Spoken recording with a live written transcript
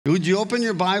Would you open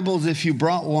your Bibles, if you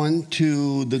brought one,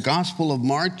 to the Gospel of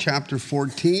Mark, chapter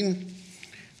 14,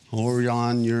 or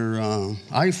on your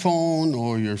iPhone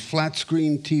or your flat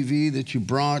screen TV that you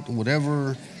brought,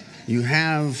 whatever you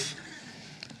have.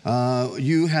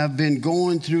 You have been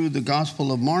going through the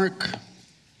Gospel of Mark.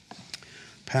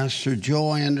 Pastor Joe,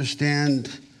 I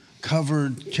understand,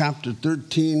 covered chapter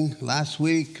 13 last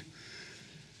week.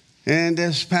 And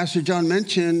as Pastor John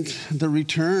mentioned, the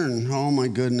return, oh my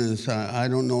goodness, I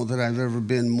don't know that I've ever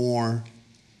been more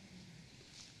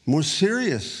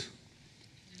serious,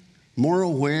 more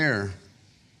aware,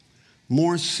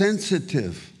 more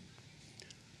sensitive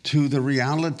to the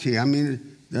reality. I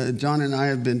mean, John and I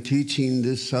have been teaching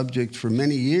this subject for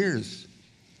many years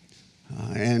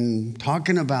and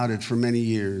talking about it for many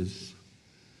years.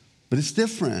 But it's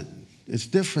different. It's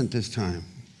different this time.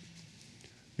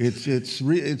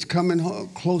 It's coming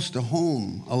close to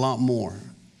home a lot more.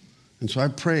 And so I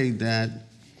prayed that,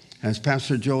 as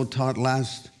Pastor Joe taught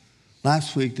last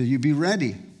week, that you be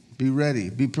ready,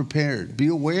 be prepared, be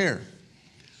aware,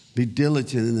 be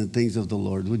diligent in the things of the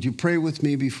Lord. Would you pray with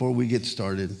me before we get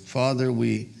started? Father,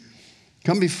 we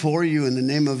come before you in the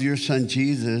name of your Son,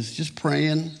 Jesus, just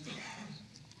praying.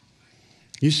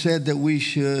 You said that we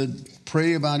should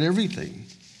pray about everything.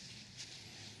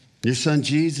 Your Son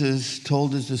Jesus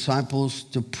told his disciples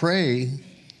to pray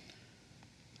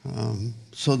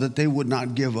so that they would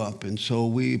not give up. And so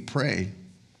we pray.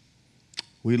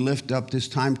 We lift up this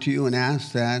time to you and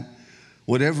ask that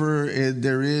whatever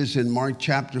there is in Mark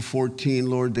chapter 14,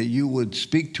 Lord, that you would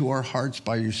speak to our hearts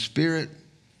by your Spirit.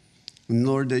 And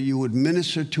Lord, that you would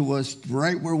minister to us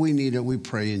right where we need it, we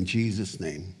pray in Jesus'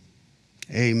 name.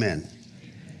 Amen.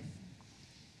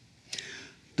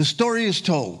 The story is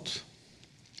told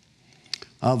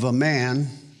of a man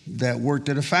that worked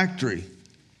at a factory.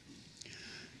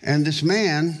 And this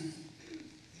man,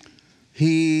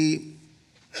 he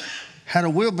had a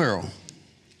wheelbarrow.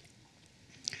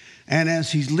 And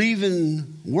as he's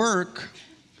leaving work,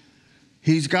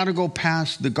 he's got to go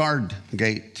past the guard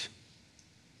gate.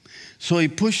 So he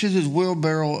pushes his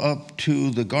wheelbarrow up to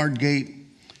the guard gate.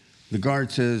 The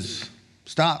guard says,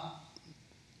 "Stop.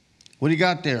 What do you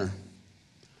got there?"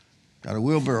 "Got a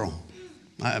wheelbarrow."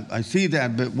 I see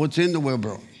that, but what's in the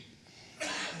wheelbarrow?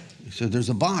 He said, "There's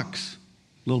a box,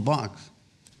 little box."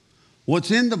 "What's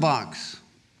in the box?"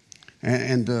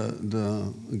 And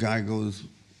the guy goes,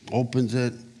 opens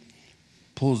it,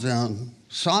 pulls down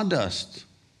sawdust.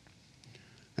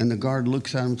 And the guard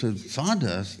looks at him and says,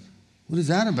 "Sawdust? What is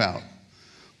that about?"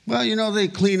 "Well, you know, they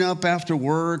clean up after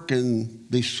work and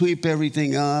they sweep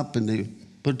everything up and they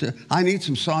I need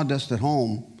some sawdust at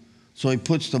home." So he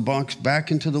puts the box back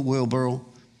into the wheelbarrow,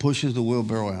 pushes the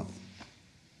wheelbarrow out.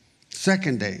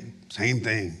 Second day, same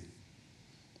thing.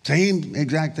 Same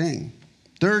exact thing.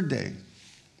 Third day,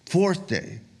 fourth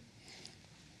day,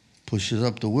 pushes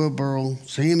up the wheelbarrow,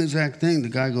 same exact thing. The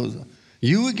guy goes,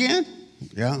 "You again?"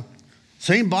 "Yeah."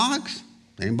 "Same box?"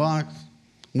 "Same box."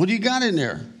 "What do you got in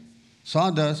there?"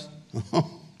 "Sawdust." "Oh,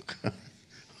 God.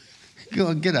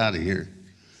 Go, get out of here."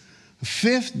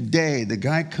 Fifth day, the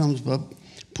guy comes up,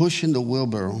 pushing the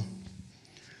wheelbarrow.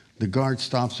 The guard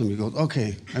stops him. He goes,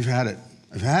 "Okay, I've had it.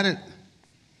 I've had it.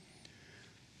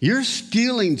 You're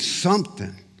stealing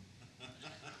something.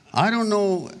 I don't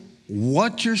know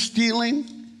what you're stealing,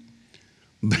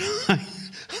 but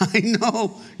I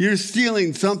know you're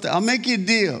stealing something. I'll make you a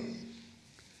deal.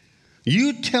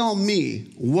 You tell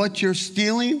me what you're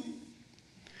stealing,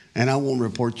 and I won't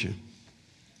report you."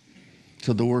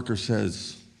 So the worker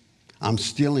says, "I'm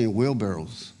stealing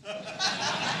wheelbarrows."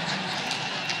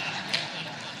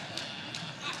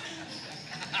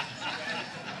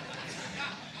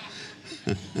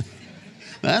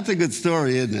 That's a good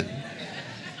story, isn't it?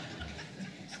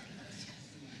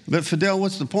 But Fidel,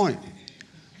 what's the point?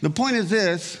 The point is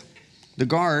this: the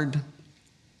guard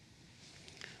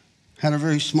had a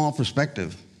very small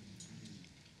perspective.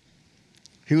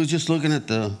 He was just looking at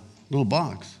the little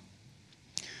box.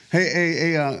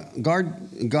 Hey,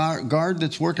 guard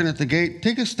that's working at the gate,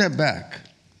 take a step back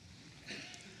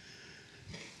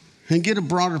and get a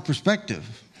broader perspective.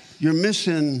 You're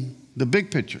missing the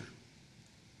big picture.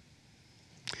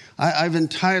 I've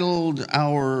entitled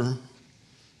our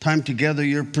time together,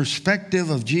 "Your Perspective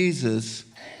of Jesus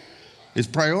is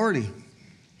Priority."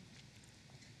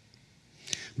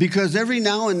 Because every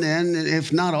now and then,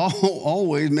 if not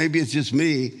always, maybe it's just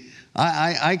me,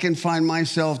 I can find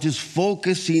myself just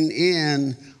focusing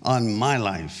in on my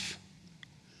life,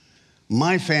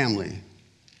 my family,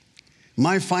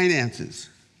 my finances,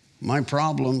 my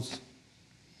problems,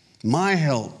 my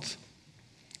health,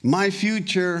 my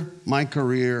future, my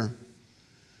career.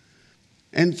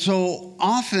 And so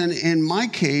often in my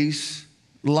case,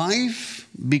 life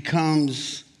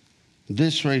becomes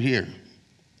this right here.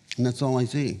 And that's all I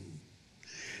see.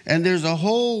 And there's a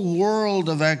whole world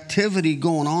of activity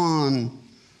going on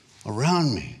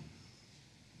around me.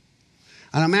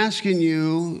 And I'm asking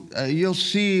you, you'll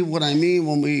see what I mean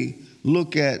when we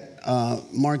look at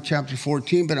Mark chapter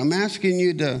 14, but I'm asking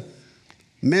you to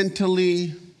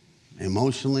mentally,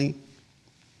 emotionally,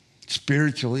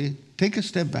 spiritually, take a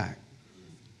step back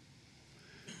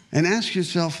and ask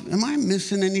yourself, am I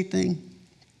missing anything?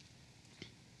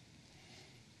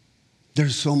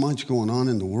 There's so much going on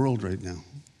in the world right now.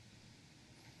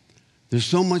 There's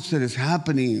so much that is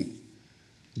happening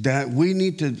that we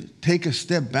need to take a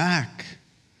step back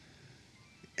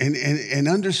and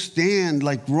understand,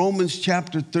 like Romans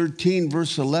chapter 13,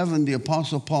 verse 11, the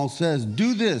Apostle Paul says,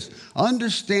 do this,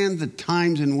 understand the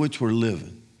times in which we're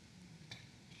living.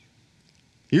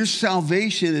 Your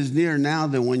salvation is nearer now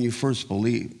than when you first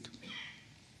believed.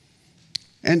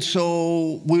 And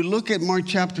so we look at Mark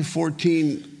chapter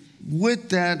 14 with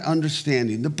that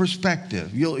understanding, the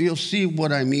perspective. You'll see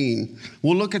what I mean.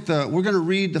 We're going to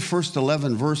read the first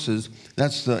 11 verses.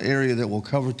 That's the area that we'll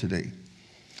cover today.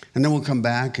 And then we'll come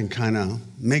back and kind of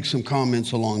make some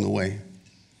comments along the way.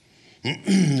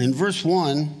 In verse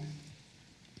 1,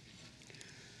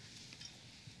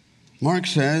 Mark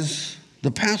says,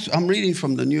 I'm reading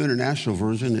from the New International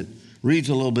Version. It reads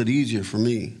a little bit easier for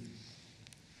me.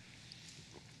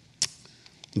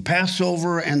 The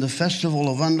Passover and the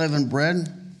festival of unleavened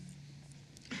bread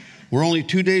were only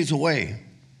 2 days away.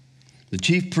 The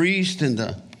chief priests and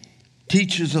the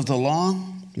teachers of the law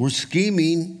were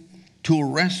scheming to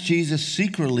arrest Jesus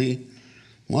secretly,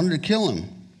 wanted to kill him.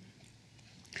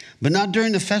 But not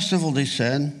during the festival, they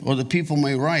said, or the people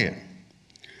may riot.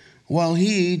 While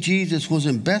Jesus, was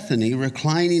in Bethany,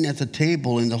 reclining at the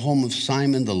table in the home of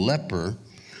Simon the leper,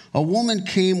 a woman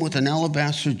came with an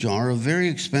alabaster jar of very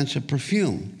expensive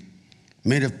perfume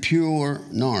made of pure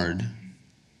nard.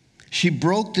 She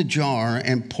broke the jar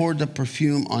and poured the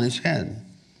perfume on his head.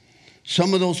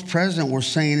 Some of those present were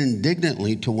saying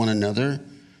indignantly to one another,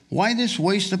 "Why this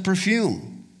waste of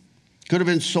perfume? Could have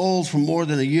been sold for more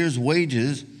than a year's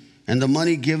wages and the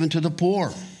money given to the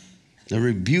poor." They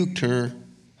rebuked her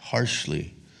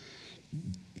harshly.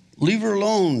 "Leave her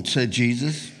alone," said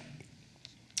Jesus.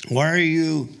 "Why are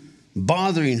you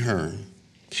bothering her?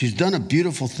 She's done a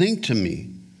beautiful thing to me.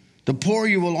 The poor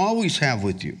you will always have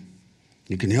with you.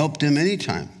 You can help them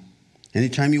anytime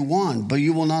you want, but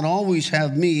you will not always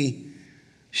have me.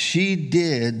 She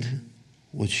did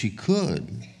what she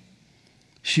could.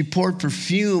 She poured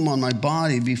perfume on my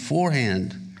body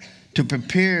beforehand to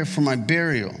prepare for my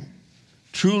burial.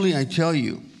 Truly, I tell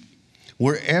you,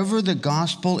 wherever the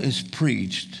gospel is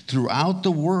preached throughout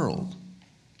the world,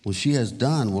 what she has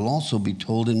done will also be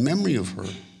told in memory of her."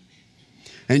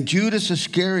 And Judas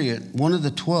Iscariot, one of the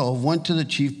 12, went to the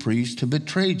chief priests to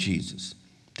betray Jesus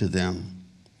to them.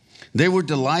 They were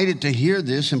delighted to hear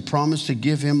this and promised to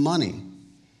give him money.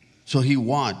 So he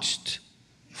watched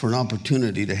for an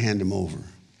opportunity to hand him over.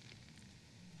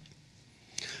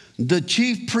 The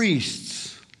chief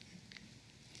priests,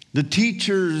 the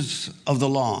teachers of the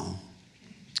law,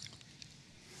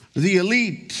 the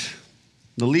elite,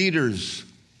 the leaders,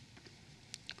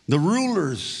 the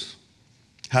rulers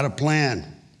had a plan.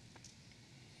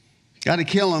 Got to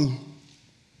kill him.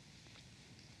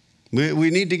 We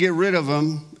need to get rid of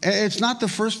him. It's not the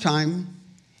first time.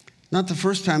 Not the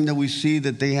first time that we see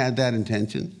that they had that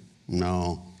intention.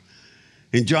 No.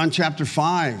 In John chapter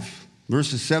 5,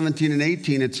 verses 17 and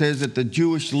 18, it says that the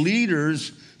Jewish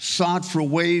leaders sought for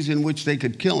ways in which they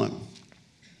could kill him.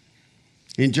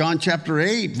 In John chapter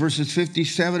 8, verses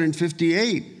 57 and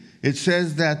 58, it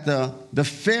says that the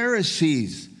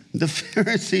Pharisees,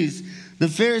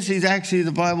 actually,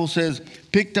 the Bible says,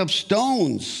 picked up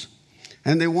stones,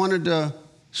 and they wanted to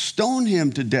stone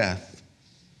him to death.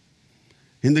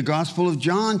 In the Gospel of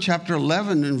John, chapter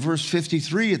 11, and verse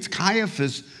 53, it's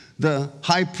Caiaphas, the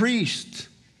high priest,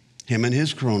 him and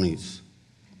his cronies.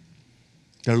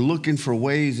 They're looking for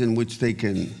ways in which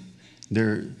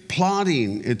they're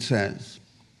plotting, it says,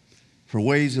 for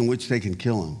ways in which they can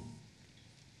kill him.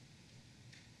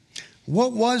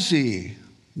 What was he,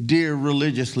 dear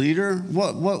religious leader?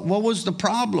 What was the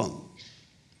problem?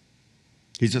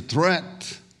 He's a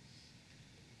threat.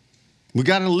 We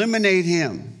got to eliminate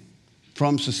him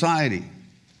from society.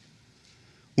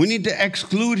 We need to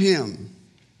exclude him,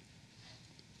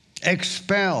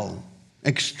 expel,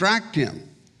 extract him.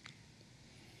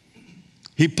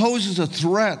 He poses a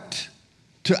threat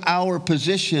to our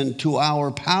position, to our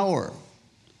power,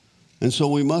 and so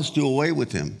we must do away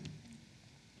with him.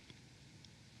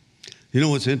 You know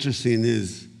what's interesting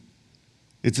is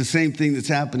it's the same thing that's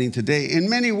happening today in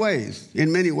many ways,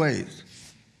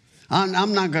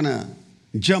 I'm not going to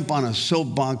jump on a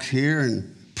soapbox here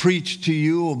and preach to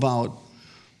you about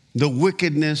the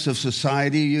wickedness of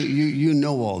society. You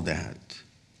know all that.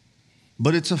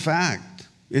 But it's a fact.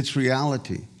 It's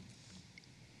reality.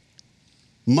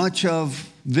 Much of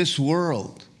this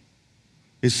world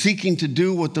is seeking to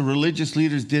do what the religious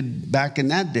leaders did back in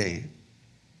that day.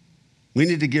 We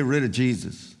need to get rid of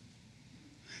Jesus.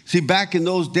 See, back in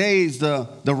those days, the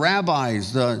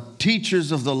rabbis, the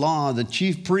teachers of the law, the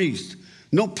chief priests,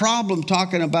 no problem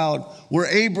talking about we're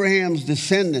Abraham's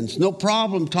descendants. No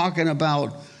problem talking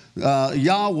about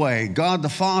Yahweh, God the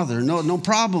Father. No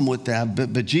problem with that.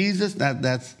 But Jesus,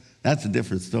 that's a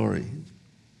different story.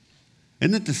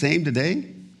 Isn't it the same today?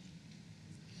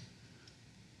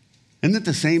 Isn't it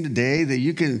the same today that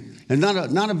you can, and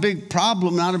not a big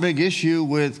problem, not a big issue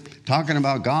with talking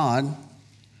about God.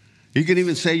 You can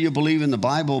even say you believe in the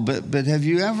Bible, but have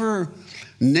you ever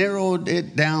narrowed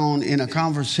it down in a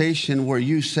conversation where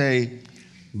you say,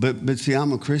 but see,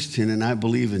 I'm a Christian and I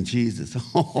believe in Jesus.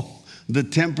 Oh, the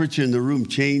temperature in the room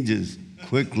changes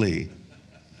quickly.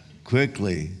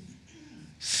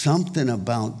 Something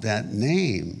about that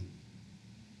name.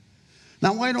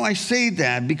 Now, why do I say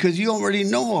that? Because you already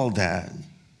know all that.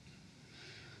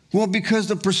 Well, because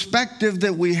the perspective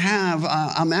that we have,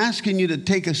 I'm asking you to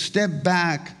take a step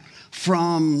back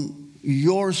from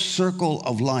your circle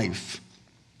of life.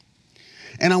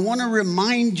 And I want to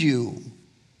remind you,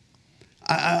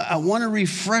 I want to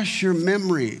refresh your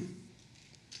memory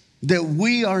that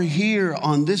we are here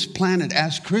on this planet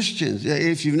as Christians.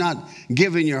 If you've not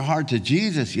given your heart to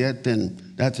Jesus yet,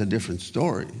 then that's a different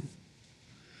story.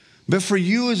 But for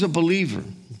you as a believer,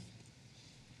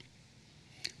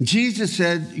 Jesus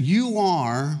said, you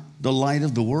are the light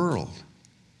of the world.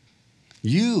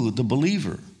 You, the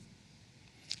believer.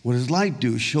 What does light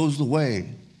do? Shows the way.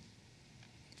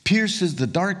 Pierces the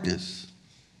darkness.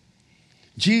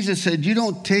 Jesus said, you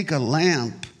don't take a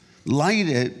lamp, light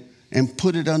it, and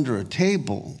put it under a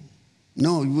table.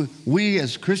 No, we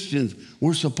as Christians,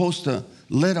 we're supposed to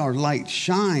let our light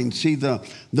shine. See, the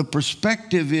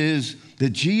perspective is that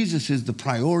Jesus is the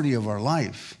priority of our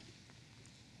life.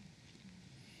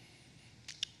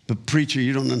 But preacher,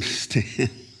 you don't understand.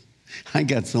 I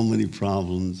got so many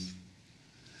problems.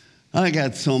 I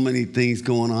got so many things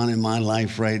going on in my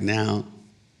life right now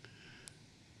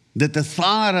that the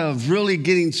thought of really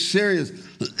getting serious,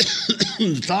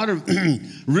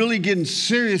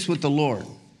 with the Lord,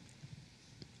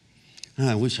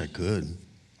 I wish I could.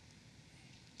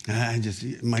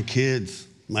 My kids,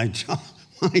 my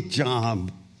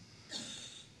job,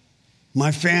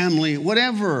 my family,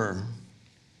 whatever.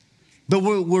 But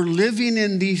we're living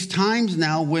in these times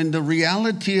now when the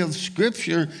reality of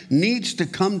Scripture needs to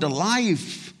come to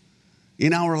life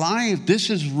in our life. This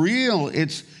is real.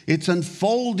 It's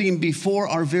unfolding before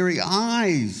our very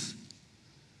eyes.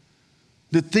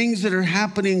 The things that are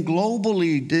happening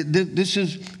globally,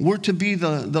 we're to be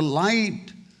the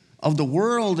light of the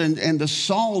world and the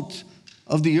salt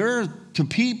of the earth to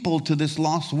people, to this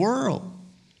lost world.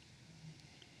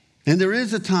 And there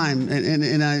is a time,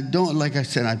 and I don't, like I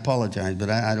said, I apologize,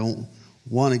 but I don't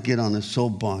want to get on a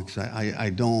soapbox. I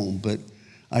don't, but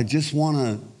I just want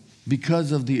to,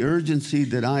 because of the urgency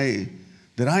that I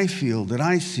feel, that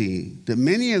I see, that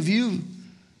many of you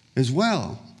as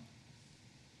well,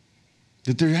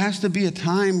 that there has to be a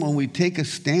time when we take a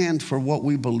stand for what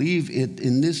we believe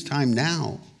in this time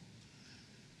now.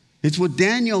 It's what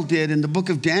Daniel did in the book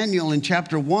of Daniel in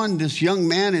chapter 1. This young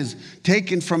man is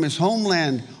taken from his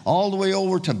homeland all the way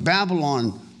over to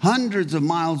Babylon, hundreds of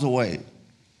miles away.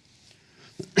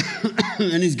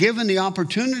 And he's given the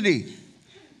opportunity.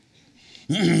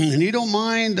 And he don't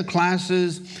mind the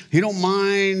classes. He don't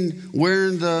mind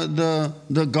wearing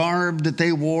the garb that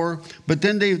they wore. But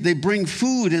then they bring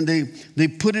food and they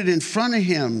put it in front of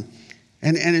him.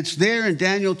 And it's there in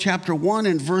Daniel chapter 1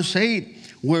 and verse 8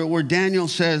 where Daniel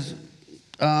says,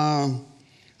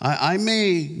 I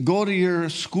may go to your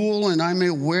school and I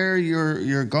may wear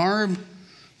your garb.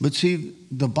 But see,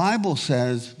 the Bible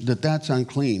says that that's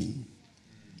unclean.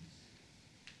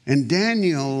 And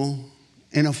Daniel,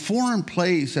 in a foreign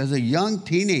place as a young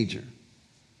teenager,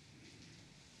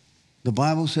 the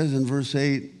Bible says in verse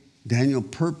 8, Daniel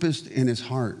purposed in his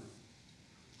heart,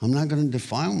 I'm not going to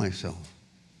defile myself.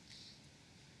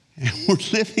 And we're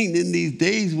living in these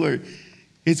days where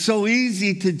it's so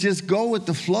easy to just go with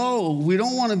the flow. We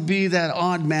don't want to be that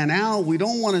odd man out. We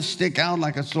don't want to stick out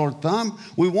like a sore thumb.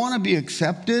 We want to be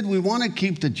accepted. We want to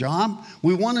keep the job.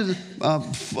 We want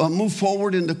to move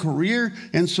forward in the career.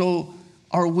 And so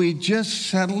Are we just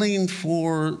settling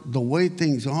for the way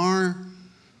things are?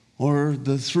 Or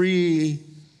the three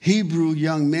Hebrew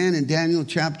young men in Daniel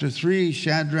chapter 3,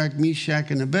 Shadrach,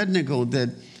 Meshach, and Abednego, that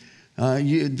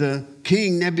the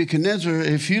king Nebuchadnezzar,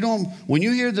 when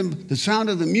you hear the sound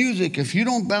of the music, if you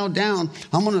don't bow down,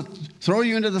 I'm going to throw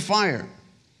you into the fire.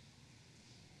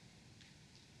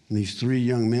 And these three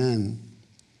young men,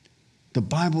 the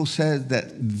Bible says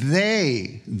that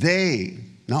they,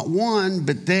 not one,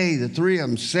 but they, the three of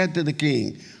them, said to the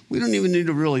king, we don't even need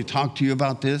to really talk to you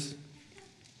about this.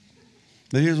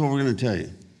 But here's what we're going to tell you.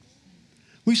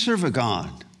 We serve a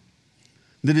God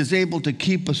that is able to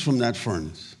keep us from that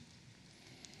furnace.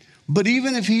 But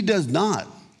even if he does not,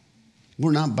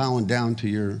 we're not bowing down to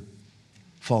your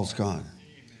false god. Amen.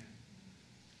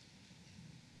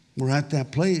 We're at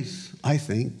that place, I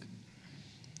think,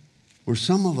 where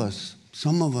some of us,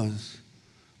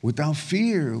 without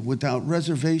fear, without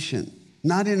reservation,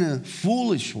 not in a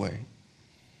foolish way,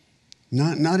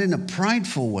 not in a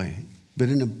prideful way, but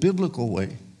in a biblical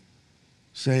way,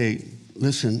 say,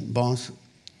 listen, boss,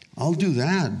 I'll do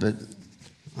that, but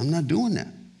I'm not doing that.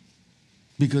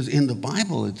 Because in the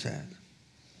Bible it says,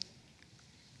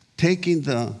 taking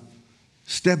the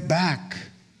step back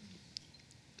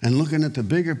and looking at the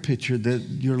bigger picture, that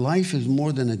your life is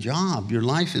more than a job. Your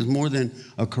life is more than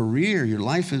a career. Your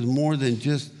life is more than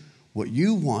just what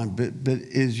you want, but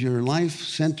is your life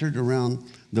centered around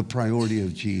the priority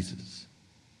of Jesus?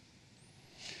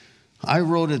 I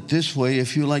wrote it this way,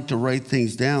 if you like to write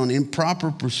things down. Improper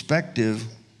perspective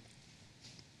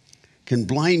can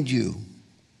blind you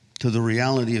to the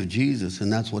reality of Jesus,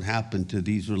 and that's what happened to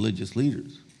these religious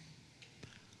leaders.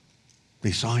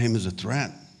 They saw him as a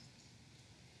threat.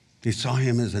 They saw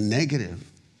him as a negative.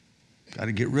 Got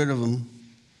to get rid of him.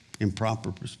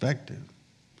 Improper perspective.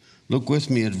 Look with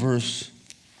me at verse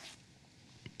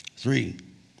 3.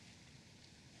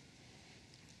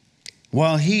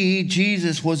 While he,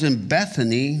 Jesus, was in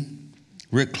Bethany,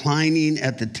 reclining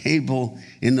at the table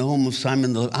in the home of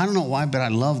Simon the leper. I don't know why, but I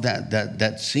love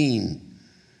that scene.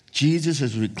 Jesus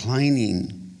is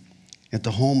reclining at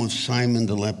the home of Simon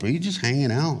the leper. He's just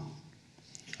hanging out.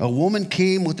 A woman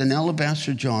came with an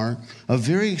alabaster jar of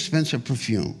very expensive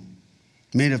perfume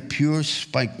made of pure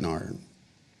spikenard.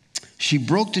 She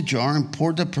broke the jar and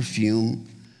poured the perfume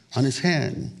on his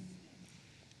head.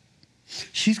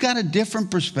 She's got a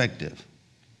different perspective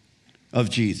of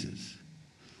Jesus.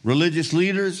 Religious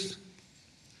leaders,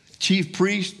 chief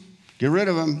priests, get rid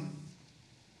of him.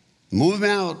 Move him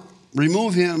out.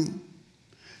 Remove him.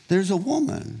 There's a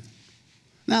woman.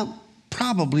 Now,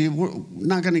 probably we're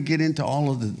not going to get into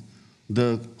all of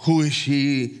the who is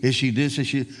she? Is she this? Is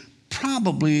she?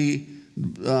 Probably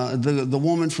the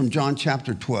woman from John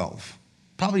chapter 12.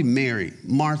 Probably Mary,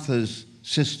 Martha's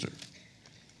sister.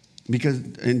 Because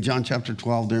in John chapter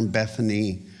 12, they're in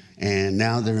Bethany, and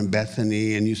now they're in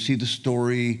Bethany, and you see the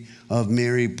story of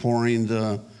Mary pouring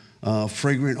the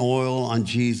fragrant oil on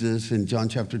Jesus in John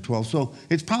chapter 12. So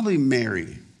it's probably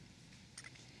Mary.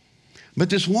 But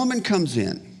this woman comes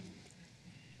in.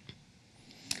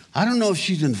 I don't know if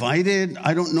she's invited.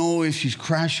 I don't know if she's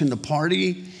crashing the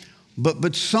party.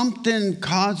 But something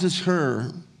causes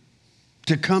her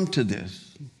to come to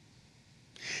this.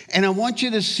 And I want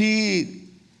you to see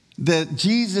that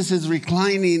Jesus is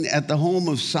reclining at the home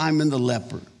of Simon the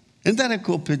leper. Isn't that a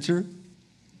cool picture?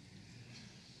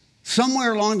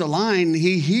 Somewhere along the line,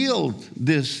 he healed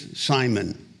this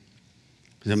Simon.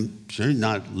 I'm sure he's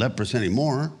not leprous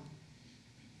anymore.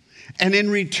 And in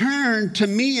return, to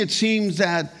me, it seems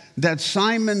that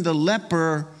Simon the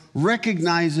leper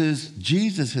recognizes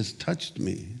Jesus has touched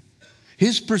me.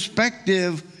 His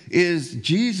perspective is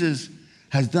Jesus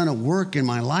has done a work in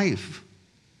my life.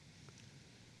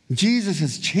 Jesus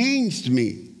has changed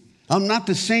me. I'm not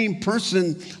the same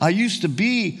person I used to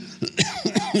be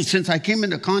since I came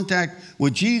into contact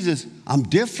with Jesus. I'm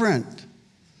different.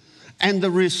 And the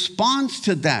response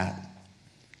to that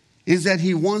is that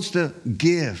he wants to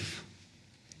give.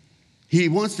 He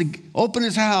wants to open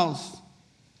his house.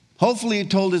 Hopefully he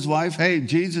told his wife, hey,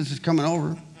 Jesus is coming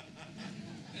over.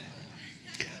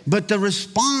 But the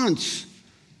response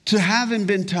to having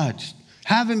been touched,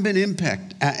 having been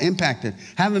impacted,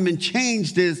 having been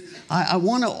changed is, I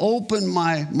want to open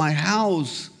my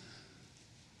house.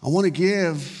 I want to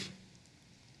give.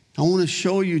 I want to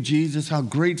show you, Jesus, how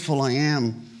grateful I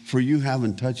am for you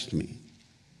having touched me.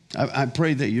 I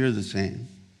pray that you're the same.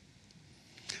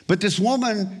 But this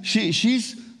woman,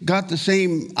 she's got the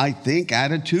same, I think,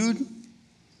 attitude.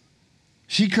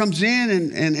 She comes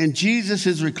in and Jesus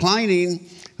is reclining.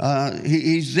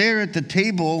 He's there at the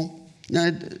table.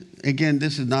 Now, again,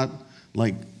 this is not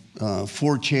like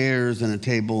 4 chairs and a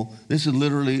table. This is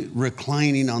literally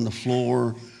reclining on the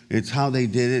floor. It's how they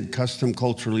did it, custom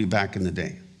culturally back in the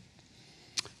day.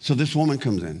 So this woman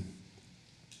comes in.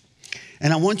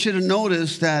 And I want you to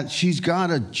notice that she's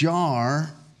got a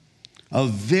jar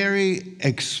of very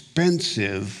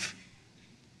expensive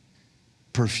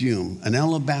perfume, an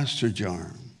alabaster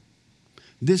jar.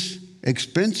 This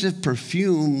expensive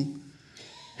perfume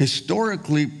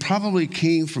historically probably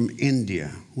came from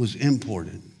India, was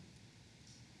imported.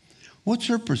 What's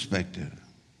her perspective?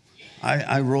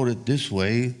 I wrote it this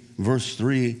way, verse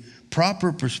 3,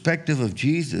 proper perspective of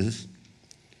Jesus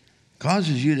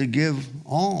causes you to give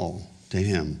all to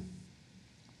him.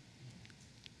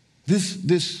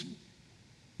 This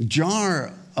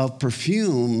jar of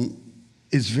perfume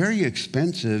is very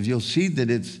expensive. You'll see that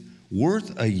it's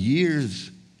worth a year's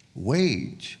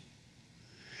wage.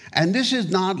 And this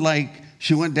is not like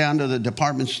she went down to the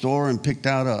department store and picked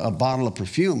out a bottle of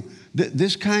perfume.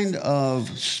 This kind of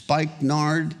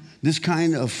spikenard, this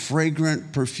kind of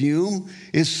fragrant perfume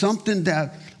is something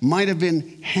that might have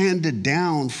been handed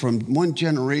down from one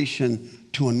generation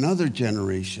to another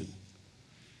generation.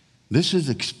 This is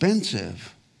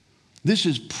expensive. This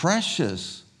is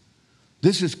precious.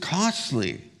 This is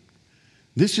costly.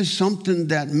 This is something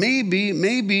that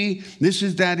maybe this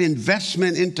is that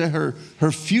investment into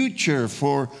her future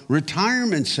for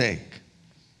retirement's sake.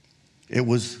 It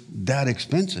was that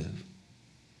expensive.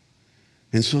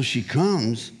 And so she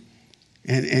comes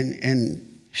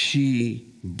and she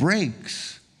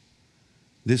breaks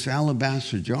this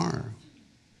alabaster jar.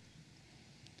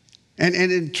 And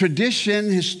in tradition,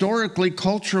 historically,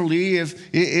 culturally,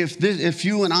 if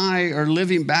you and I are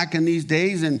living back in these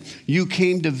days and you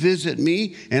came to visit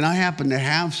me and I happen to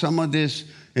have some of this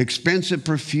expensive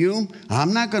perfume,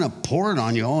 I'm not going to pour it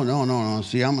on you. Oh, no.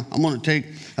 See, I'm going to take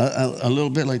a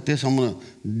little bit like this. I'm going to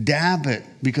dab it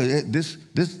because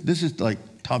this is like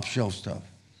top shelf stuff.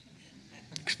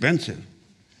 Expensive.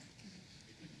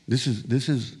 This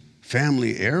is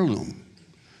family heirloom.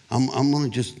 I'm going to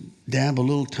just dab a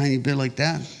little tiny bit like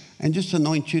that and just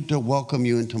anoint you to welcome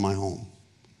you into my home.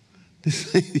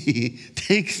 This lady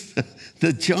takes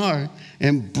the jar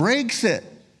and breaks it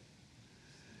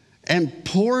and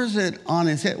pours it on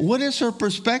his head. What is her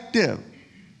perspective?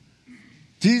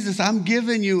 Jesus, I'm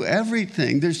giving you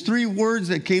everything. There's 3 words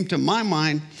that came to my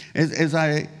mind as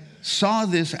I saw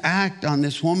this act on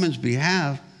this woman's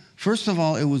behalf. First of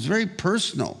all, it was very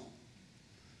personal.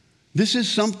 This is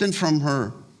something from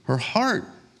her heart.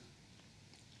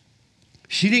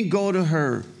 She didn't go to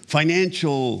her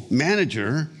financial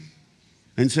manager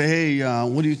and say, hey,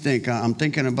 what do you think? I'm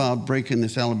thinking about breaking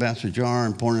this alabaster jar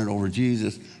and pouring it over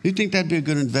Jesus. Do you think that'd be a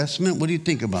good investment? What do you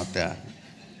think about that?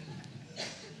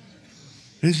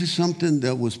 This is something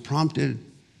that was prompted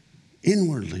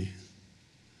inwardly.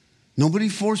 Nobody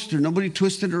forced her. Nobody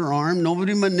twisted her arm.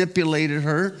 Nobody manipulated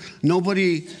her.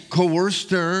 Nobody coerced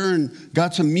her and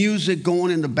got some music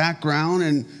going in the background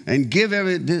and give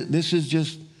everything. This is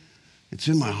just, it's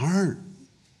in my heart.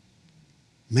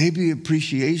 Maybe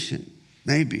appreciation.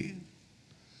 Maybe.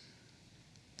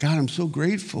 God, I'm so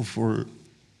grateful for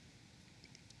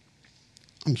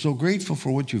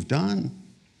what you've done.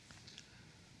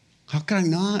 How could I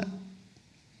not?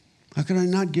 How could I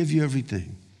not give you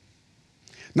everything?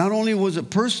 Not only was it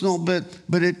personal, but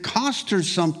it cost her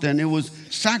something. It was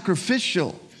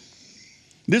sacrificial.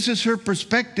 This is her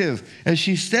perspective. As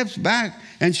she steps back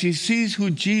and she sees who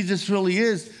Jesus really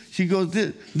is, she goes,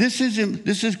 this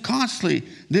is costly.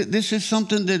 This is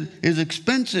something that is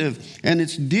expensive, and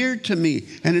it's dear to me,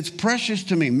 and it's precious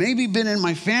to me. Maybe been in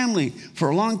my family for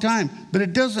a long time, but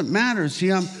it doesn't matter.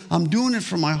 See, I'm doing it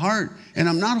from my heart, and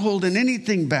I'm not holding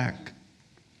anything back.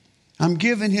 I'm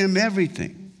giving him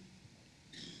everything.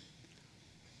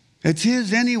 It's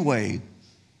his anyway.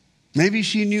 Maybe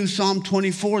she knew Psalm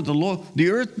 24, the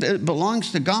earth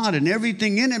belongs to God and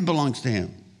everything in it belongs to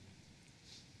him.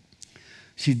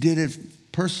 She did it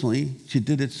personally, she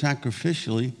did it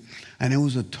sacrificially, and it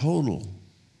was a total,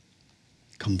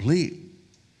 complete.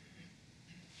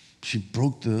 She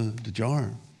broke the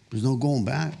jar. There's no going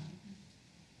back.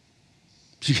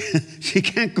 She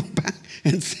can't go back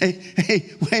and say,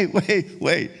 hey,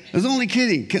 wait. I was only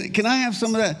kidding. Can I have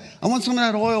some of that? I want some of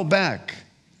that oil back.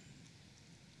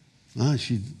 No,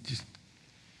 she just,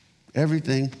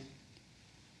 everything,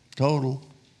 total.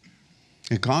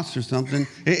 It cost her something.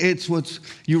 It's what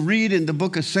you read in the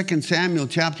book of 2 Samuel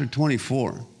chapter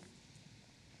 24.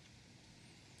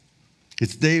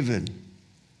 It's David.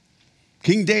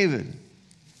 King David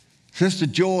says to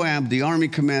Joab, the army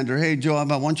commander, hey,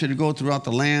 Joab, I want you to go throughout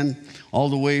the land all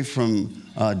the way from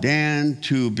Dan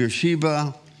to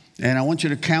Beersheba, and I want you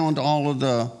to count all of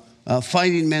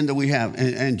fighting men that we have.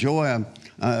 And Joab,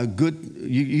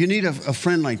 you need a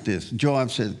friend like this.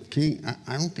 Joab said, King,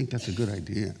 I don't think that's a good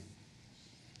idea.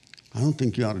 I don't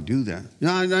think you ought to do that.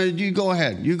 No, you go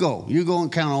ahead. You go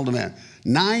and count all the men.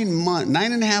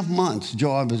 9.5 months,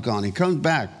 Joab is gone. He comes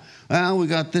back. Well, we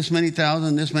got this many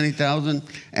thousand.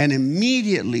 And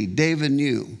immediately David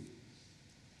knew,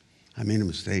 I made a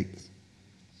mistake.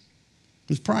 It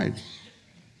was pride.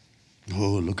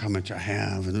 Oh, look how much I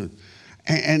have.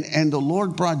 And the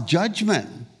Lord brought judgment.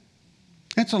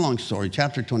 That's a long story.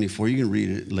 Chapter 24, you can read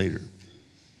it later.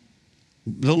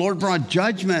 The Lord brought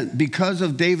judgment because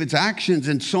of David's actions,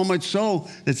 and so much so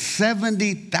that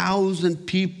 70,000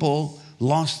 people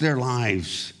lost their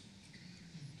lives.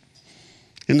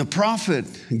 And the prophet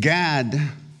Gad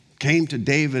came to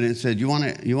David and said, you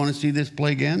want to see this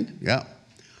plague end? Yeah.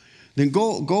 Then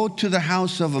go to the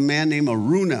house of a man named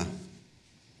Araunah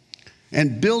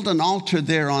and build an altar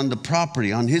there on the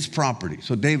property, on his property.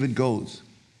 So David goes.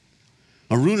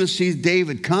 Araunah sees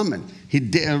David coming.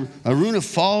 Araunah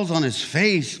falls on his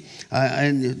face.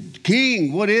 And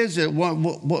King, what is it?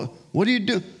 What do you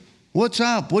do? What's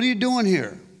up? What are you doing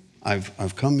here?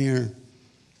 I've come here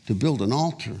to build an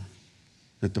altar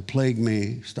that the plague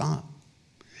may stop.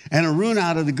 And Araunah,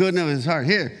 out of the goodness of his heart,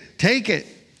 here, take it.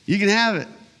 You can have it.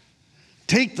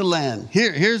 Take the land.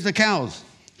 Here's the cows.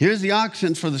 Here's the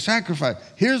oxen for the sacrifice.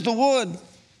 Here's the wood.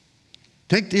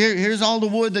 Here's all the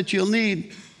wood that you'll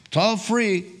need. It's all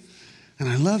free. And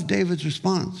I love David's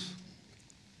response.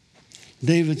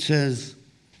 David says,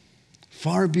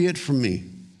 far be it from me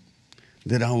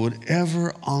that I would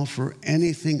ever offer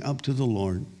anything up to the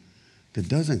Lord that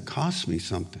doesn't cost me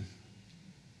something.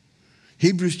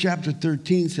 Hebrews chapter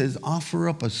 13 says, offer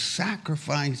up a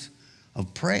sacrifice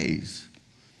of praise.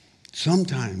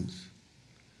 Sometimes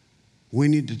we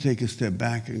need to take a step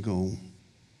back and go,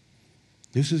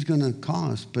 this is going to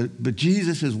cost, but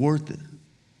Jesus is worth it.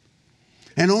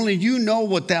 And only you know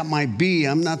what that might be.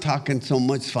 I'm not talking so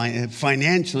much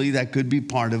financially. That could be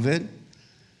part of it.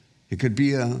 It could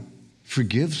be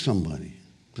forgive somebody,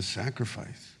 the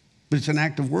sacrifice. But it's an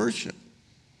act of worship.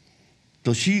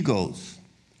 So she goes.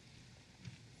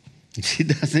 She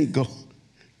doesn't go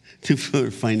to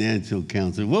her financial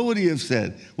counselor. What would he have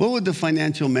said? What would the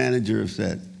financial manager have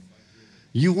said?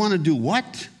 You want to do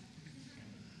what?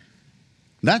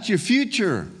 That's your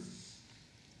future.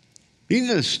 You need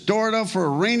to store it up for a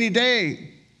rainy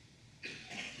day.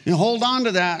 You hold on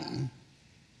to that.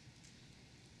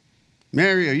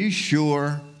 Mary, are you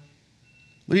sure?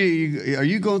 Are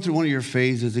you going through one of your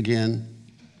phases again?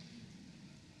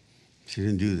 She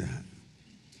didn't do that.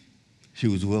 She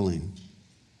was willing.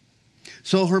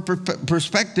 So her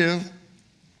perspective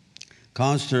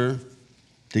caused her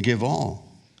to give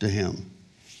all to him.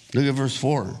 Look at verse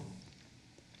 4.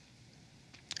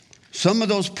 Some of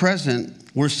those present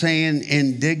were saying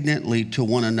indignantly to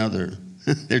one another.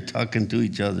 They're talking to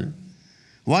each other.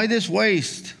 Why this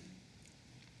waste?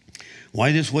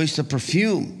 Why this waste of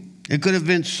perfume? It could have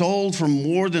been sold for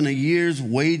more than a year's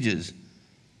wages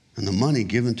and the money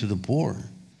given to the poor.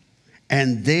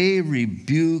 And they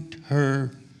rebuked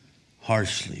her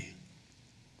harshly.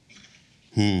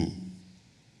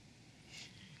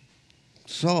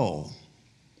 So,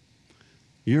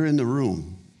 you're in the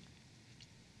room.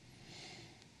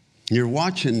 You're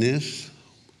watching this,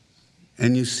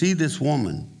 and you see this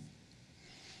woman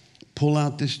pull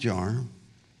out this jar,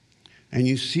 and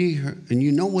you see her, and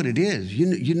you know what it is.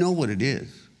 You know what it is.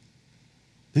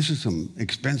 This is some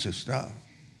expensive stuff.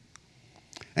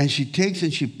 And she takes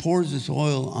and she pours this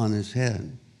oil on his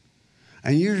head.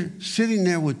 And you're sitting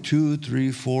there with 2,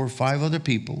 3, 4, 5 other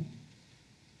people.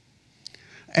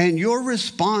 And your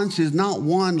response is not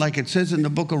one, like it says in the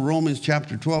book of Romans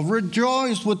chapter 12,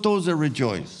 rejoice with those that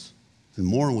rejoice and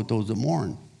mourn with those that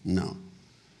mourn. No.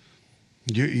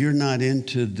 You're not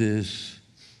into this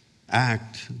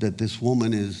act that this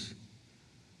woman is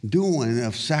doing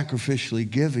of sacrificially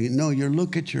giving. No, you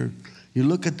look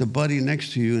at the buddy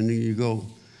next to you and you go,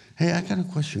 hey, I got a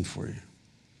question for you.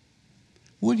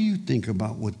 What do you think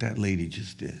about what that lady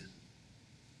just did?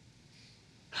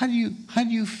 How do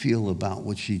you feel about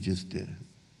what she just did?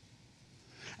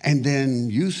 And then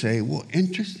you say, well,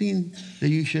 interesting that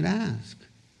you should ask,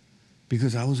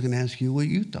 because I was going to ask you what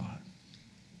you thought.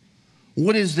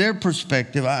 What is their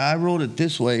perspective? I wrote it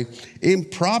this way.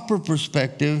 Improper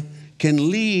perspective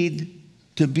can lead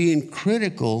to being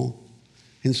critical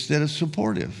instead of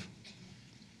supportive.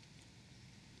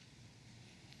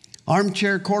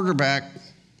 Armchair quarterback.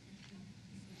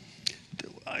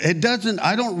 I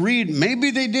don't read, maybe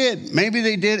they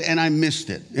did, and I missed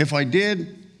it. If I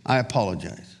did, I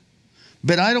apologize.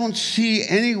 But I don't see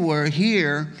anywhere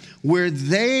here where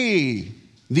these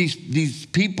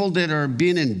people that are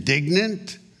being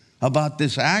indignant about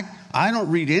this act, I don't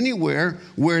read anywhere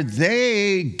where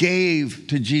they gave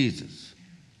to Jesus,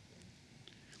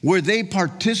 where they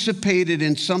participated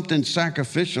in something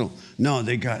sacrificial. No,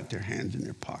 they got their hands in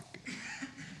their pocket.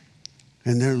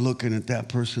 And they're looking at that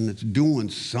person that's doing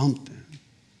something.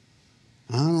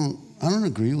 I don't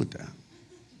agree with that.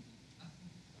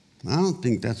 I don't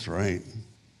think that's right.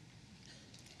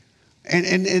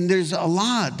 And there's a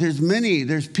lot.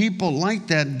 There's people like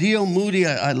that. D.L. Moody,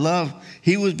 I love.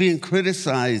 He was being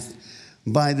criticized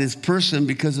by this person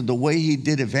because of the way he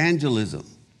did evangelism.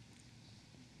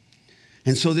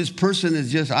 And so this person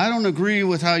is just, I don't agree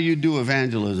with how you do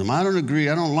evangelism. I don't agree.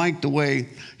 I don't like the way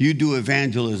you do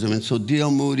evangelism. And so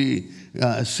D.L. Moody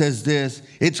says this: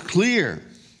 it's clear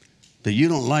that you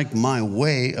don't like my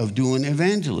way of doing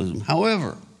evangelism.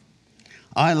 However,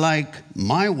 I like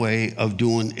my way of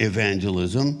doing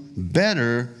evangelism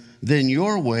better than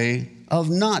your way of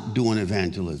not doing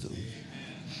evangelism.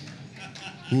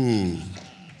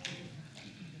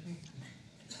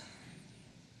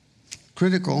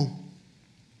 Critical.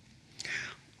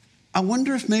 I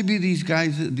wonder if maybe these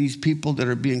guys, these people that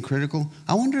are being critical,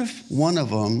 I wonder if one of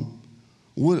them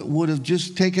would have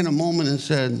just taken a moment and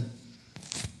said,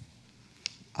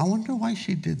 I wonder why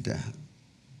she did that.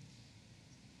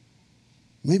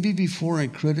 Maybe before I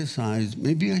criticize,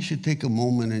 maybe I should take a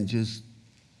moment and just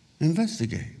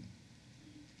investigate.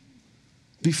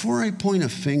 Before I point a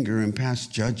finger and pass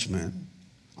judgment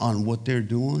on what they're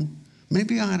doing,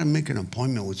 maybe I ought to make an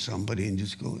appointment with somebody and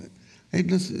just go, hey,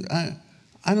 listen,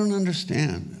 I don't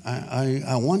understand.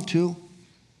 I want to.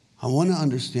 I want to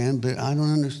understand, but I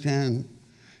don't understand.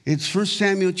 It's 1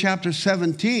 Samuel chapter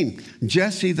 17.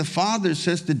 Jesse, the father,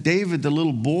 says to David, the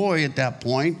little boy at that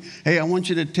point, hey, I want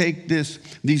you to take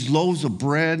these loaves of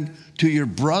bread to your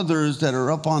brothers that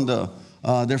are up on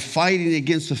they're fighting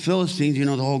against the Philistines, you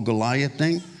know, the whole Goliath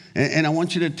thing. And I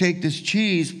want you to take this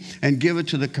cheese and give it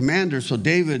to the commander. So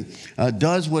David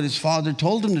does what his father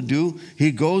told him to do. He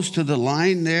goes to the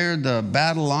line there, the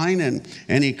battle line,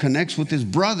 and he connects with his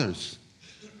brothers.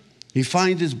 He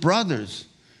finds his brothers.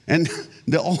 And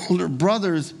the older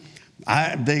brothers,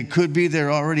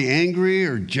 they're already angry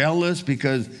or jealous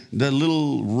because the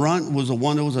little runt was the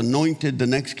one that was anointed the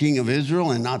next king of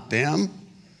Israel and not them.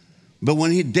 But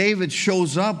when David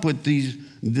shows up with this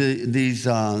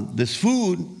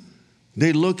food,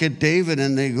 they look at David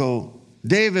and they go,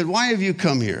 David, why have you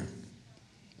come here?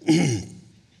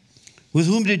 With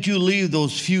whom did you leave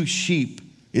those few sheep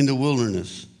in the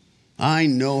wilderness? I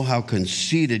know how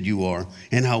conceited you are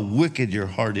and how wicked your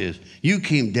heart is. You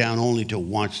came down only to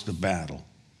watch the battle.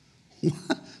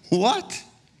 What?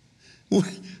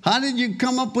 How did you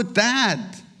come up with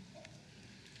that?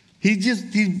 He's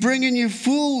bringing you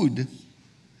food.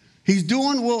 He's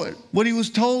doing what he was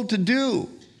told to do.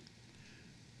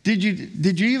 Did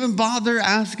you even bother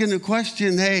asking a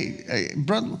question? Hey,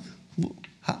 brother,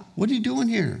 what are you doing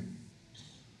here?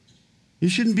 You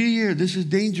shouldn't be here. This is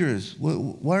dangerous.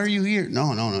 Why are you here?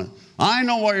 No. I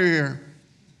know why you're here.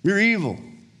 You're evil.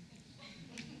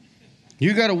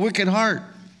 You got a wicked heart.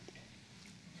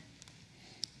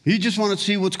 You just want to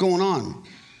see what's going on.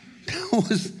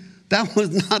 That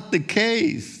was not the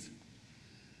case.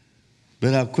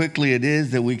 But how quickly it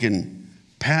is that we can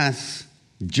pass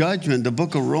judgment. The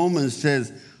book of Romans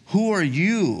says, who are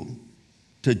you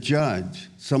to judge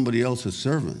somebody else's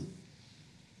servant?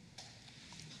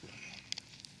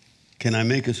 Can I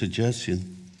make a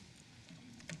suggestion?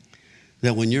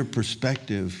 That when your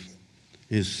perspective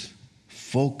is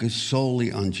focused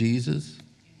solely on Jesus,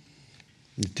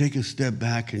 you take a step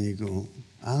back and you go,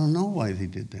 I don't know why he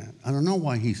did that. I don't know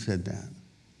why he said that.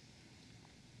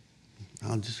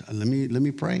 Let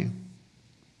me pray.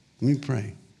 Let me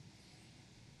pray.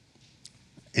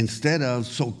 Instead of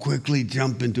so quickly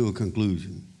jump into a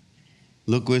conclusion.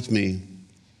 Look with me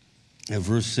at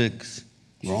verse 6.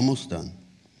 We're almost done.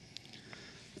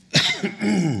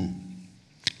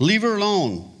 Leave her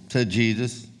alone, said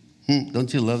Jesus.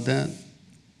 Don't you love that?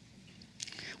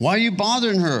 Why are you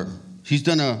bothering her? She's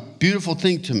done a beautiful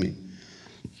thing to me.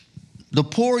 The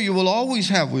poor you will always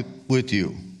have with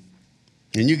you,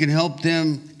 and you can help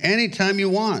them anytime you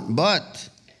want, but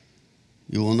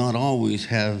you will not always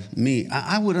have me.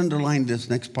 I would underline this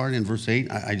next part in verse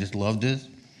 8. I just love this.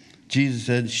 Jesus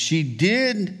said, she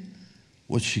did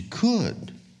what she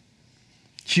could.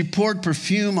 She poured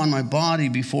perfume on my body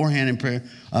beforehand in prayer,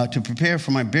 to prepare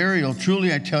for my burial.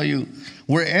 Truly, I tell you,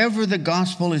 wherever the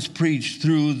gospel is preached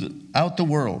throughout the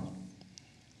world,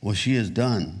 what she has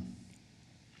done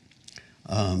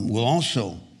will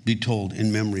also be told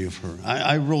in memory of her.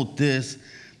 I wrote this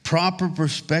proper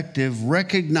perspective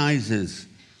recognizes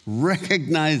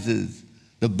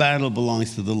the battle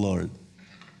belongs to the Lord.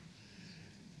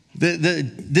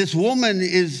 This woman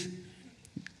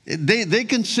they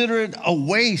consider it a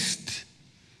waste.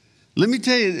 Let me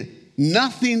tell you,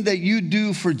 nothing that you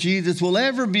do for Jesus will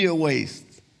ever be a waste.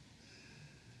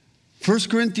 1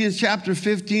 Corinthians chapter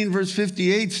 15, verse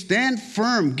 58, stand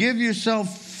firm, give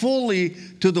yourself fully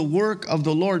to the work of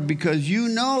the Lord, because you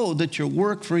know that your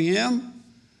work for him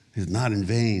is not in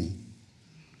vain.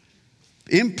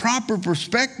 Improper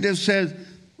perspective says,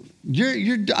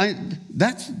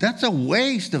 that's a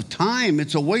waste of time.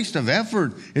 It's a waste of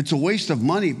effort. It's a waste of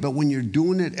money. But when you're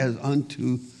doing it as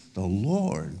unto the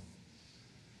Lord,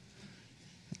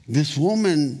 this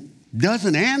woman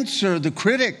doesn't answer the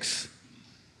critics.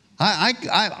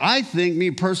 I think,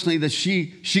 me personally, that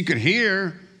she could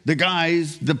hear the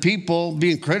guys, the people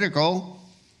being critical,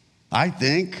 I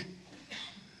think.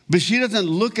 But she doesn't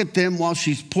look at them while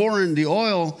she's pouring the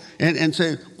oil and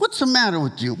say, what's the matter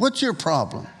with you? What's your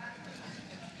problem?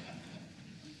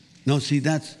 No, see,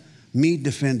 that's me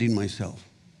defending myself.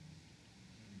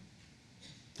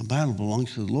 The battle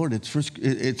belongs to the Lord.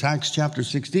 It's Acts chapter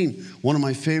 16, one of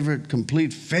my favorite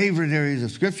areas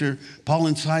of Scripture. Paul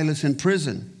and Silas in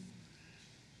prison.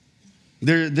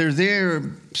 They're there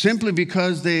simply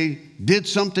because they did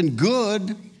something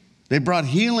good. They brought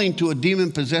healing to a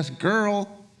demon-possessed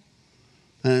girl.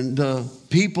 And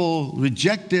people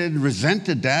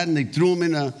resented that, and they threw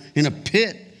him in a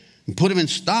pit and put him in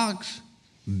stocks,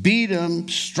 beat him,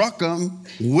 struck him,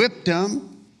 whipped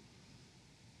him.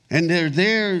 And they're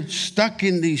there stuck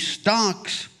in these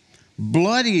stocks,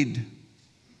 bloodied.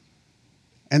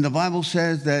 And the Bible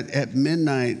says that at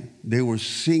midnight they were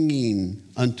singing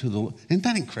unto the Lord. Isn't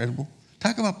that incredible?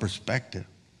 Talk about perspective.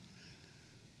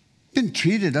 Been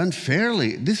treated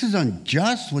unfairly. This is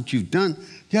unjust what you've done.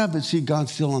 Yeah, but see,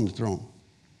 God's still on the throne.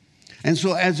 And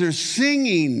so as they're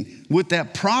singing with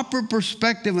that proper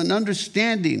perspective and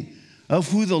understanding of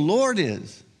who the Lord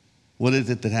is, what is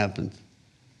it that happens?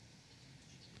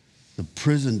 The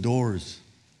prison doors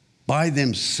by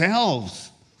themselves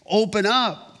open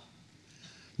up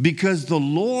because the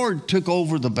Lord took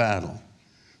over the battle.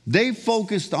 They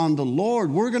focused on the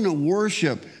Lord. We're going to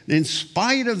worship in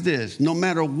spite of this, no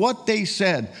matter what they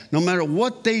said, no matter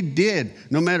what they did,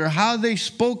 no matter how they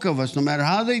spoke of us, no matter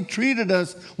how they treated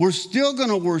us, we're still going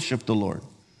to worship the Lord.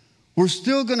 We're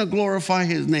still going to glorify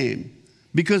his name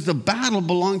because the battle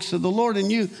belongs to the Lord.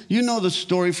 And you know the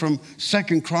story from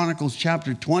 2 Chronicles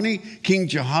chapter 20, King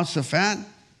Jehoshaphat.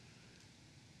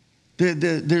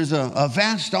 There's a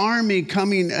vast army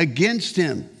coming against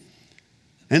him.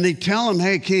 And they tell him,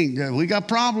 hey, king, we got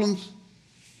problems.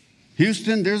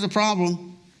 Houston, there's a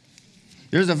problem.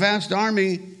 There's a vast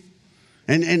army.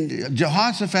 And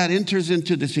Jehoshaphat enters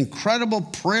into this incredible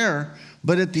prayer.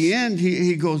 But at the end,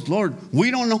 he goes, Lord, we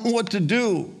don't know what to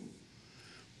do.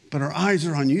 But our eyes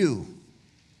are on you.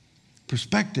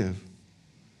 Perspective.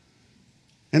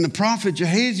 And the prophet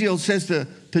Jehaziel says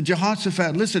to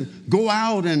Jehoshaphat, listen, go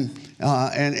out and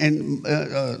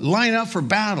line up for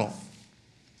battle.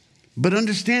 But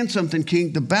understand something,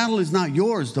 king. The battle is not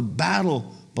yours. The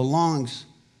battle belongs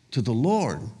to the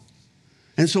Lord.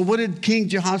 And so what did King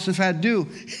Jehoshaphat do?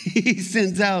 He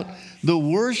sends out the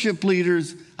worship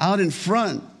leaders out in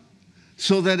front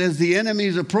so that as the enemy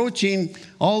is approaching,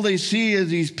 all they see is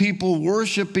these people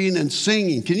worshiping and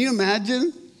singing. Can you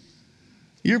imagine?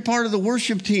 You're part of the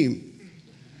worship team.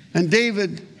 And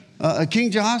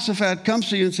King Jehoshaphat comes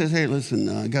to you and says, hey, listen,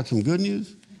 I got some good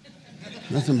news.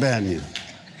 Got some bad news.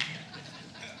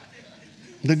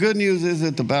 The good news is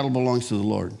that the battle belongs to the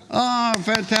Lord. Oh,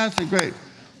 fantastic, great.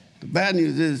 The bad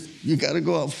news is you got to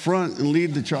go out front and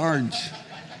lead the charge.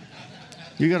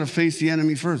 You got to face the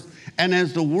enemy first. And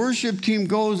as the worship team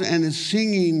goes and is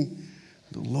singing,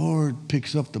 the Lord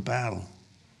picks up the battle.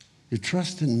 You're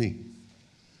trusting me.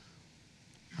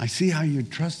 I see how you're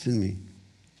trusting me.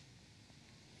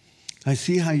 I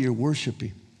see how you're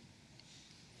worshiping.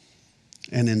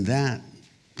 And in that,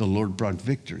 the Lord brought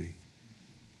victory.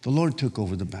 The Lord took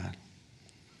over the battle.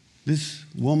 This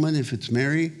woman, if it's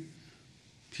Mary,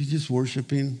 she's just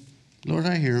worshiping. Lord,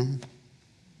 I hear him.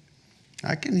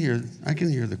 I can hear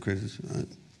the criticism.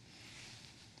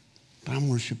 But I'm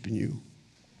worshiping you.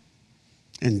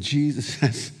 And Jesus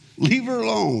says, leave her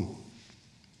alone.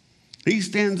 He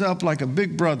stands up like a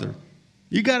big brother.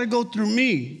 You got to go through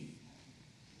me.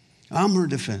 I'm her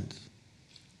defense.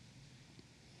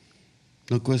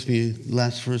 Look with me,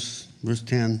 last verse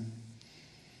 10.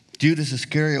 Judas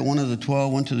Iscariot, one of the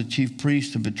 12, went to the chief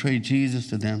priests to betray Jesus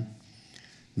to them.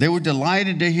 They were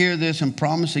delighted to hear this and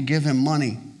promised to give him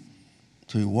money.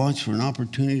 So he watched for an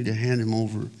opportunity to hand him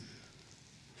over.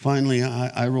 Finally,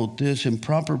 I wrote this: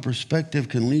 improper perspective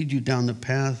can lead you down the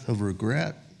path of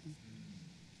regret.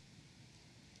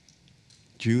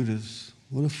 Judas,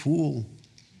 what a fool.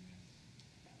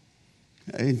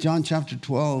 In John chapter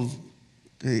 12,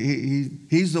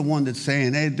 he's the one that's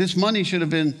saying, hey, this money should have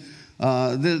been,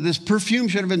 this perfume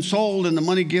should have been sold and the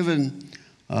money given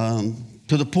to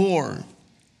the poor.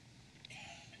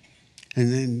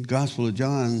 And then Gospel of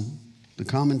John, the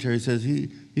commentary says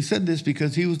he said this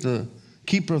because he was the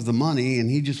keeper of the money and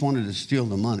he just wanted to steal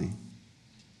the money.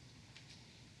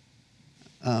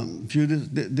 Judas,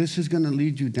 this is going to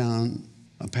lead you down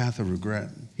a path of regret.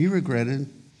 He regretted.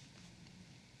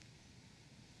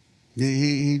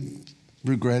 He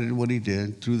regretted what he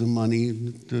did through the money,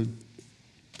 the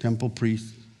temple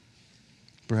priests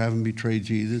for having betrayed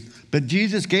Jesus. But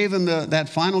Jesus gave him that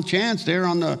final chance there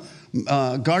on the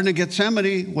Garden of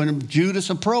Gethsemane. When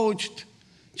Judas approached,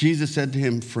 Jesus said to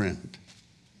him, friend.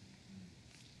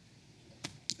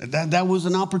 That was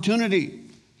an opportunity.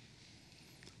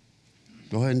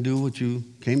 Go ahead and do what you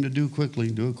came to do quickly.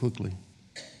 Do it quickly.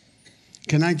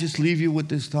 Can I just leave you with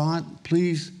this thought?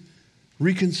 Please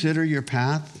reconsider your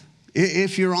path.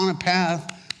 If you're on a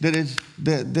path that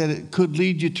it could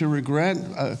lead you to regret,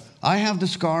 I have the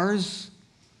scars.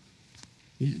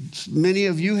 Many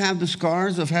of you have the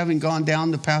scars of having gone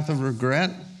down the path of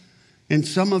regret. And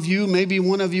some of you, maybe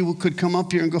one of you could come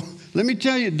up here and go, let me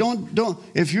tell you, don't.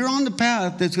 If you're on the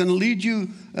path that's going to lead you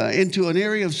into an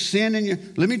area of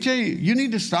sin, let me tell you, you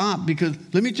need to stop, because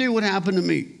let me tell you what happened to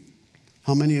me.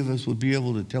 How many of us would be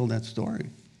able to tell that story?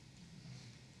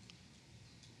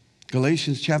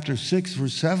 Galatians chapter 6,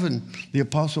 verse 7, the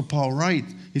Apostle Paul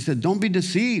writes, he said, don't be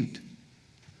deceived.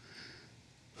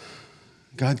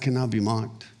 God cannot be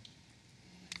mocked.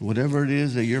 Whatever it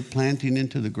is that you're planting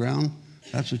into the ground,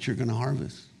 that's what you're going to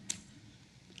harvest.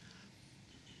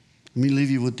 Let me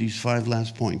leave you with these 5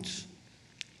 last points.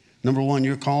 Number 1,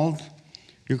 you're called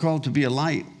to be a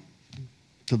light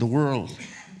to the world,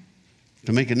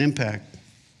 to make an impact.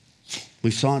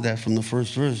 We saw that from the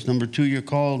first verse. Number 2, you're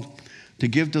called to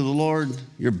give to the Lord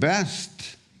your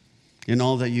best in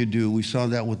all that you do. We saw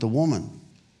that with the woman.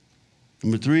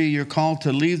 Number 3, you're called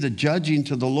to leave the judging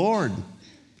to the Lord,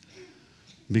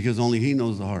 because only He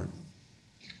knows the heart.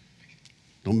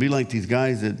 Don't be like these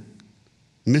guys that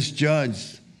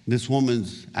misjudge this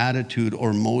woman's attitude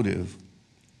or motive.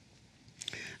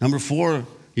 Number 4,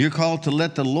 you're called to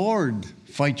let the Lord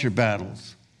fight your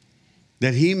battles,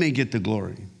 that He may get the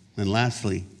glory. And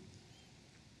lastly,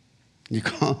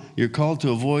 you're called to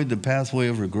avoid the pathway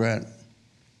of regret.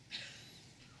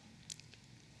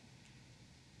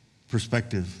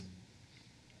 Perspective.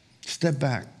 Step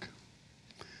back.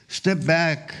 Step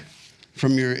back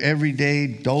from your everyday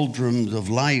doldrums of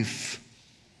life,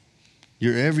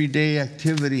 your everyday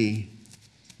activity,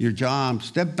 your job.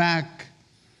 Step back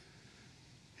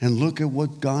and look at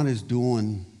what God is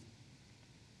doing.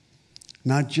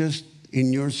 Not just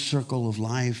in your circle of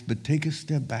life, but take a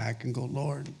step back and go,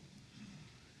 Lord,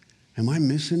 am I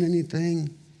missing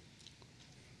anything?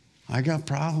 I got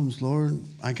problems, Lord.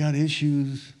 I got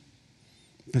issues.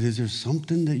 But is there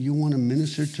something that you want to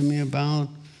minister to me about?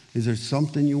 Is there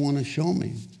something you want to show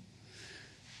me?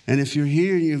 And if you're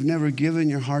here and you've never given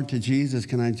your heart to Jesus,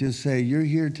 can I just say, you're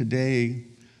here today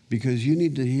because you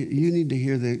need to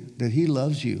hear that He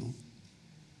loves you.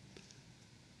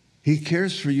 He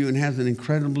cares for you and has an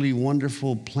incredibly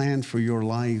wonderful plan for your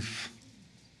life.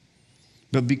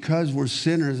 But because we're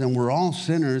sinners, and we're all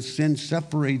sinners, sin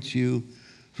separates you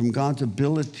from God's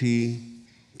ability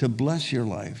to bless your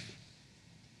life,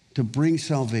 to bring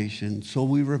salvation. So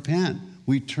we repent.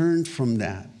 We turn from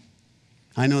that.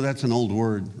 I know that's an old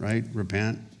word, right?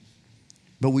 Repent.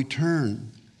 But we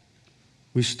turn.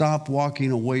 We stop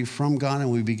walking away from God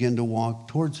and we begin to walk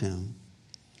towards Him.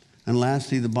 And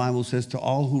lastly, the Bible says, to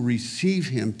all who receive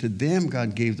Him, to them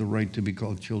God gave the right to be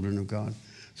called children of God.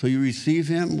 So you receive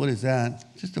Him, what is that?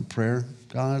 Just a prayer.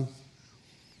 God,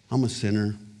 I'm a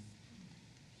sinner.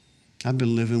 I've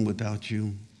been living without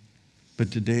you.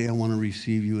 But today I want to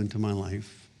receive you into my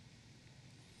life.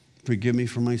 Forgive me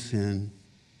for my sin.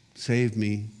 Save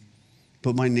me.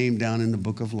 Put my name down in the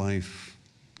book of life,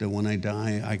 that when I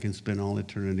die, I can spend all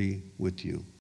eternity with you.